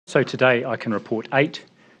So today I can report 8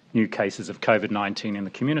 new cases of COVID-19 in the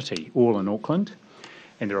community, all in Auckland,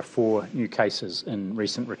 and there are 4 new cases in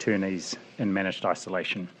recent returnees in managed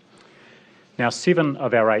isolation. Now, 7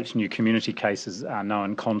 of our 8 new community cases are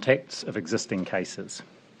known contacts of existing cases.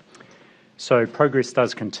 So progress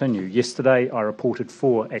does continue. Yesterday I reported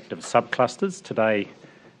 4 active subclusters. Today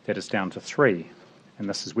that is down to 3, and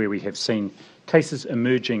this is where we have seen cases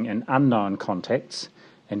emerging in unknown contacts,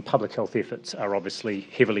 and public health efforts are obviously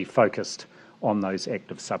heavily focused on those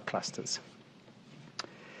active subclusters.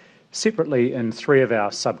 Separately, in 3 of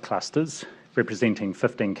our subclusters, representing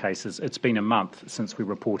 15 cases, it's been a month since we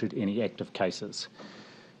reported any active cases.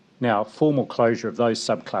 Now, formal closure of those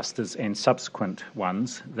subclusters and subsequent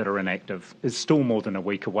ones that are inactive is still more than a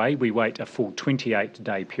week away. We wait a full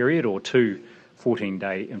 28-day period or 2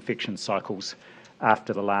 14-day infection cycles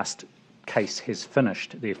after the last case has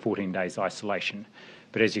finished their 14 days isolation.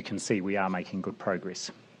 But as you can see, we are making good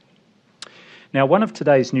progress. Now, one of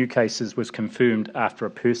today's new cases was confirmed after a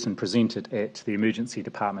person presented at the emergency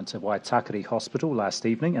department of Waitakere Hospital last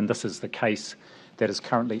evening, and this is the case that is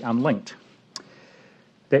currently unlinked.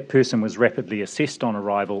 That person was rapidly assessed on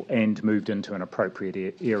arrival and moved into an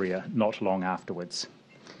appropriate area not long afterwards.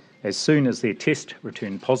 As soon as their test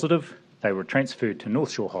returned positive, they were transferred to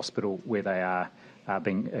North Shore Hospital, where they are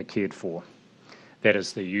being cared for. That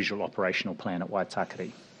is the usual operational plan at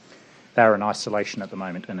Waitakere. They are in isolation at the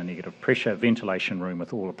moment in a negative pressure ventilation room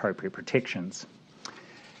with all appropriate protections.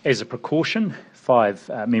 As a precaution,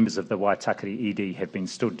 5 members of the Waitakere ED have been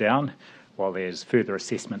stood down while there's further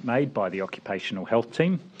assessment made by the occupational health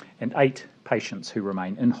team, and 8 patients who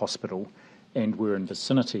remain in hospital and were in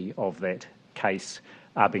vicinity of that case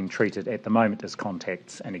are being treated at the moment as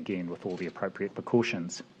contacts, and again with all the appropriate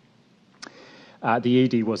precautions. The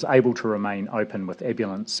ED was able to remain open with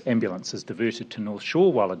ambulances diverted to North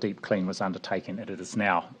Shore while a deep clean was undertaken, and it is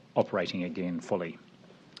now operating again fully.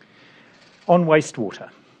 On wastewater,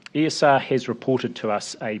 ESR has reported to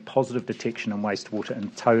us a positive detection in wastewater in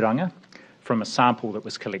Tauranga from a sample that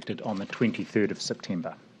was collected on the 23rd of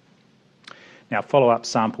September. Now, follow-up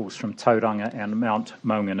samples from Tauranga and Mount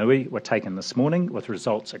Maunganui were taken this morning, with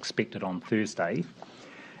results expected on Thursday.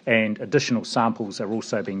 And additional samples are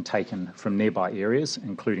also being taken from nearby areas,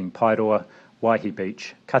 including Pairoa, Waihi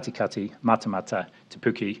Beach, Katikati, Matamata, Te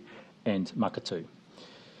Puke and Makatu.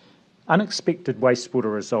 Unexpected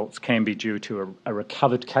wastewater results can be due to a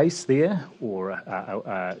recovered case there, or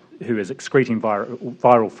who is excreting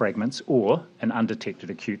viral fragments, or an undetected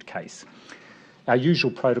acute case. Our usual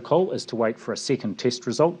protocol is to wait for a second test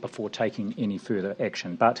result before taking any further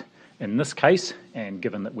action, but in this case, and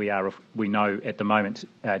given that we know at the moment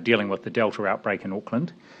dealing with the Delta outbreak in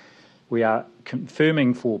Auckland, we are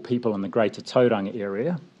confirming for people in the greater Tauranga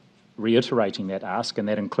area, reiterating that ask, and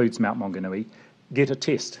that includes Mount Maunganui, get a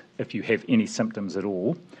test if you have any symptoms at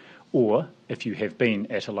all, or if you have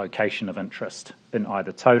been at a location of interest in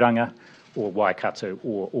either Tauranga or Waikato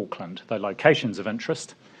or Auckland. The locations of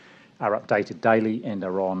interest are updated daily and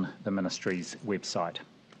are on the Ministry's website.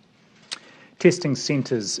 Testing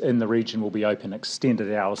centres in the region will be open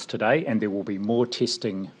extended hours today, and there will be more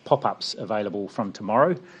testing pop-ups available from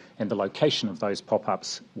tomorrow, and the location of those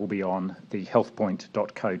pop-ups will be on the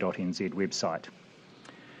healthpoint.co.nz website.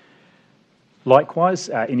 Likewise,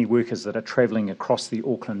 any workers that are travelling across the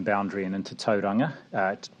Auckland boundary and into Tauranga,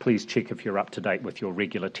 please check if you're up to date with your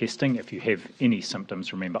regular testing. If you have any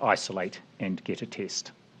symptoms, remember, isolate and get a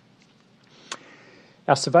test.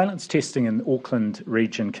 Our surveillance testing in the Auckland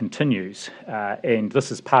region continues, and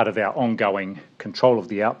this is part of our ongoing control of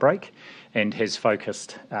the outbreak and has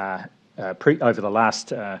focused over the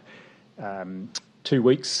last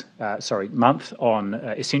month on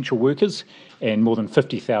essential workers, and more than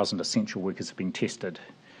 50,000 essential workers have been tested.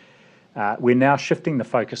 We're now shifting the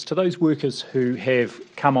focus to those workers who have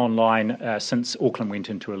come online since Auckland went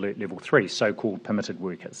into Alert Level 3, so-called permitted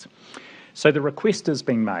workers. So the request is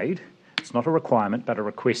being made. It's not a requirement, but a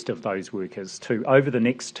request of those workers to, over the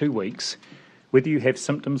next 2 weeks, whether you have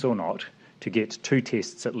symptoms or not, to get 2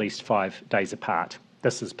 tests at least 5 days apart.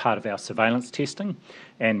 This is part of our surveillance testing,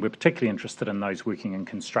 and we're particularly interested in those working in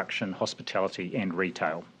construction, hospitality and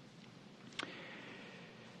retail.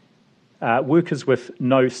 Workers with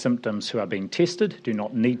no symptoms who are being tested do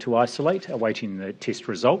not need to isolate, awaiting the test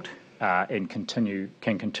result, and can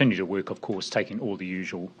continue to work, of course, taking all the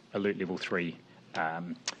usual Alert Level 3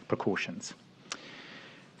 precautions.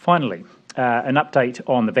 Finally, an update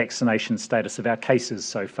on the vaccination status of our cases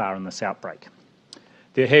so far in this outbreak.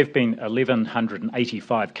 There have been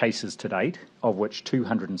 1,185 cases to date, of which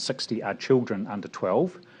 260 are children under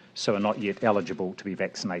 12, so are not yet eligible to be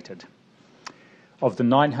vaccinated. Of the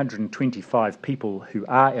 925 people who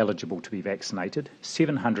are eligible to be vaccinated,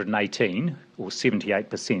 718, or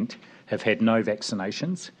 78%, have had no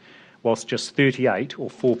vaccinations, whilst just 38, or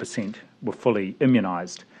 4%, were fully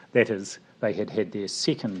immunised. That is, they had had their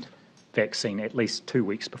second vaccine at least 2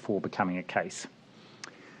 weeks before becoming a case.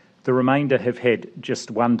 The remainder have had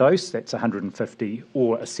just one dose, that's 150,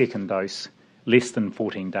 or a second dose less than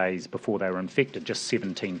 14 days before they were infected, just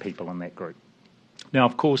 17 people in that group. Now,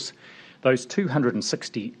 of course, those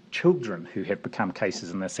 260 children who have become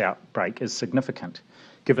cases in this outbreak is significant.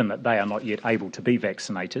 Given that they are not yet able to be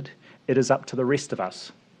vaccinated, it is up to the rest of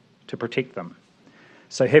us to protect them.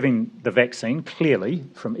 So having the vaccine, clearly,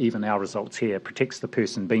 from even our results here, protects the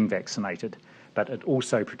person being vaccinated, but it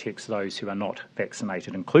also protects those who are not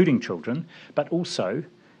vaccinated, including children, but also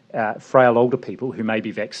frail older people who may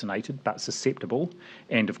be vaccinated but susceptible,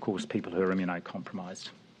 and of course people who are immunocompromised.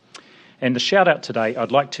 And a shout out today,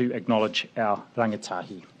 I'd like to acknowledge our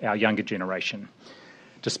rangatahi, our younger generation.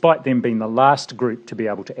 Despite them being the last group to be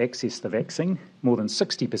able to access the vaccine, more than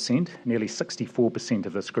 60%, nearly 64%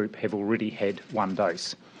 of this group have already had one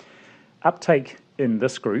dose. Uptake in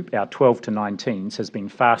this group, our 12 to 19s, has been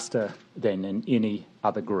faster than in any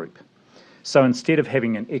other group. So instead of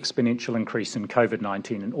having an exponential increase in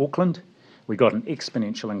COVID-19 in Auckland, we got an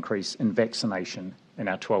exponential increase in vaccination in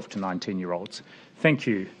our 12 to 19-year-olds. Thank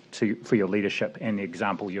you for your leadership and the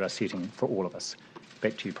example you are setting for all of us.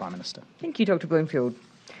 Back to you, Prime Minister. Thank you, Dr Bloomfield.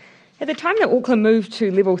 At the time that Auckland moved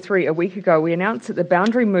to level 3 a week ago, we announced that the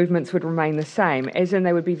boundary movements would remain the same, as in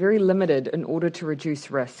they would be very limited in order to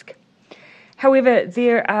reduce risk. However,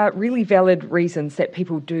 there are really valid reasons that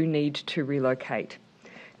people do need to relocate.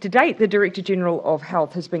 To date, the Director-General of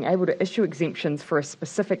Health has been able to issue exemptions for a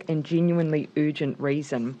specific and genuinely urgent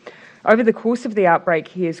reason. Over the course of the outbreak,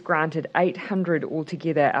 he has granted 800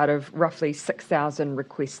 altogether out of roughly 6,000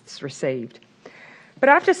 requests received. But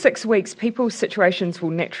after 6 weeks, people's situations will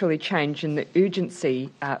naturally change and the urgency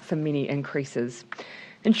for many increases.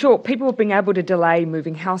 In short, people have been able to delay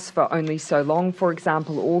moving house for only so long, for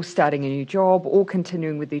example, or starting a new job or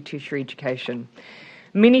continuing with their tertiary education.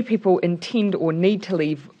 Many people intend or need to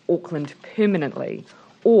leave Auckland permanently,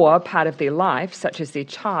 or part of their life, such as their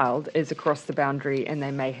child, is across the boundary and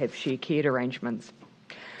they may have share care arrangements.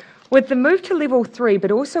 With the move to level 3,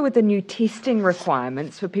 but also with the new testing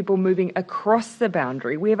requirements for people moving across the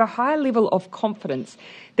boundary, we have a higher level of confidence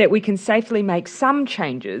that we can safely make some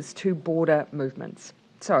changes to border movements.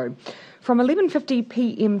 So, from 11:50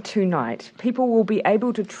 p.m. tonight, people will be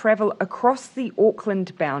able to travel across the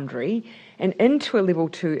Auckland boundary and into a level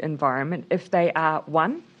 2 environment if they are,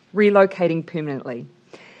 1, relocating permanently,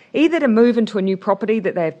 either to move into a new property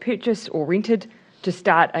that they have purchased or rented, to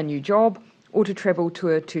start a new job, or to travel to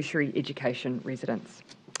a tertiary education residence.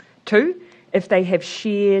 2, if they have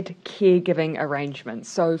shared caregiving arrangements,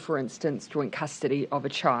 so for instance, joint custody of a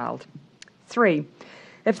child. 3,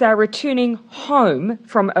 if they are returning home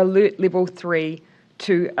from alert level 3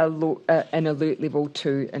 to an alert level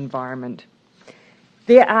 2 environment.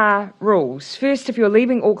 There are rules. First, if you're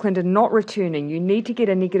leaving Auckland and not returning, you need to get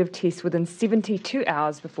a negative test within 72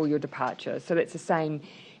 hours before your departure. So that's the same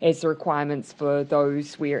as the requirements for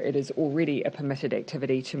those where it is already a permitted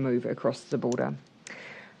activity to move across the border.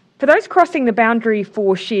 For those crossing the boundary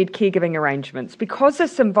for shared caregiving arrangements, because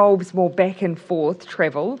this involves more back and forth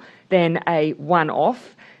travel than a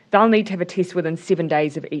one-off, they'll need to have a test within 7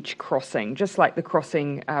 days of each crossing, just like the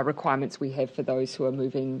crossing requirements we have for those who are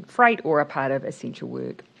moving freight or are part of essential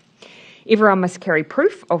work. Everyone must carry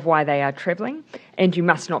proof of why they are travelling, and you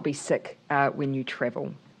must not be sick when you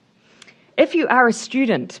travel. If you are a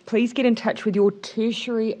student, please get in touch with your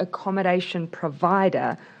tertiary accommodation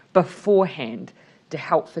provider beforehand to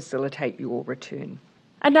help facilitate your return.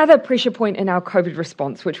 Another pressure point in our COVID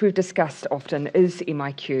response, which we've discussed often, is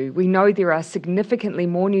MIQ. We know there are significantly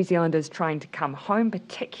more New Zealanders trying to come home,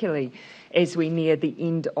 particularly as we near the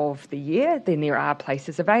end of the year, than there are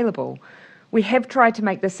places available. We have tried to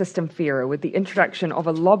make the system fairer with the introduction of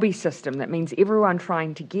a lobby system that means everyone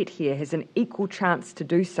trying to get here has an equal chance to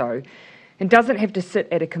do so and doesn't have to sit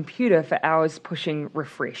at a computer for hours pushing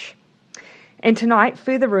refresh. And tonight,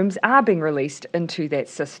 further rooms are being released into that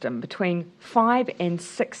system. Between 5 and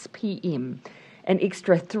 6 p.m, an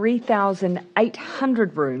extra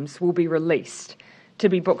 3,800 rooms will be released to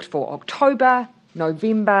be booked for October,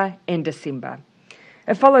 November and December.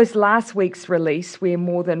 It follows last week's release where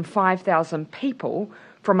more than 5,000 people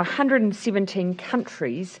from 117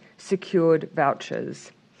 countries secured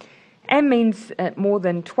vouchers. And means that more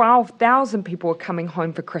than 12,000 people are coming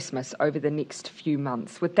home for Christmas over the next few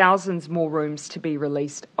months, with thousands more rooms to be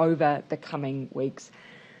released over the coming weeks.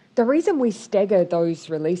 The reason we stagger those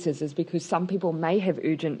releases is because some people may have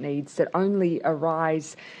urgent needs that only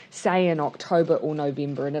arise, say, in October or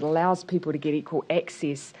November, and it allows people to get equal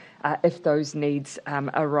access if those needs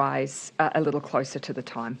arise a little closer to the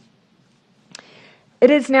time.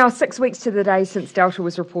 It is now 6 weeks to the day since Delta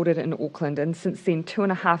was reported in Auckland, and since then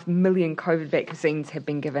 2.5 million COVID vaccines have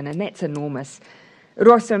been given, and that's enormous. It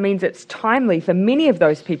also means it's timely for many of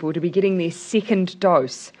those people to be getting their second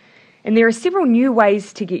dose. And there are several new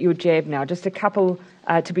ways to get your jab now. Just a couple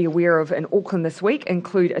to be aware of in Auckland this week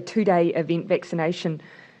include a 2-day vaccination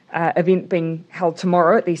event being held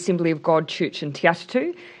tomorrow at the Assembly of God Church in Te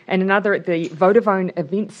Atatu, and another at the Vodafone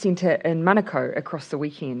Event Centre in Manukau across the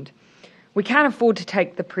weekend. We can't afford to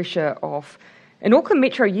take the pressure off. In Auckland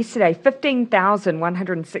Metro yesterday,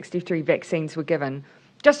 15,163 vaccines were given.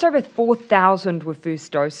 Just over 4,000 were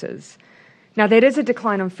first doses. Now, that is a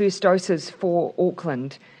decline on first doses for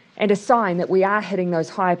Auckland, and a sign that we are hitting those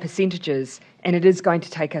higher percentages, and it is going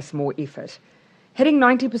to take us more effort. Hitting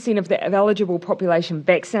 90% of the eligible population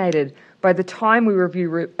vaccinated by the time we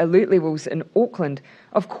review alert levels in Auckland,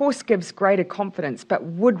 of course, gives greater confidence, but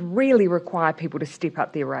would really require people to step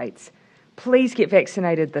up their rates. Please get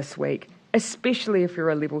vaccinated this week, especially if you're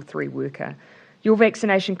a level 3 worker. Your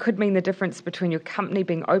vaccination could mean the difference between your company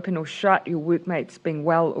being open or shut, your workmates being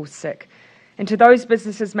well or sick. And to those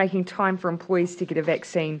businesses making time for employees to get a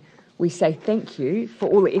vaccine, we say thank you for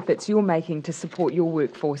all the efforts you're making to support your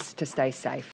workforce to stay safe.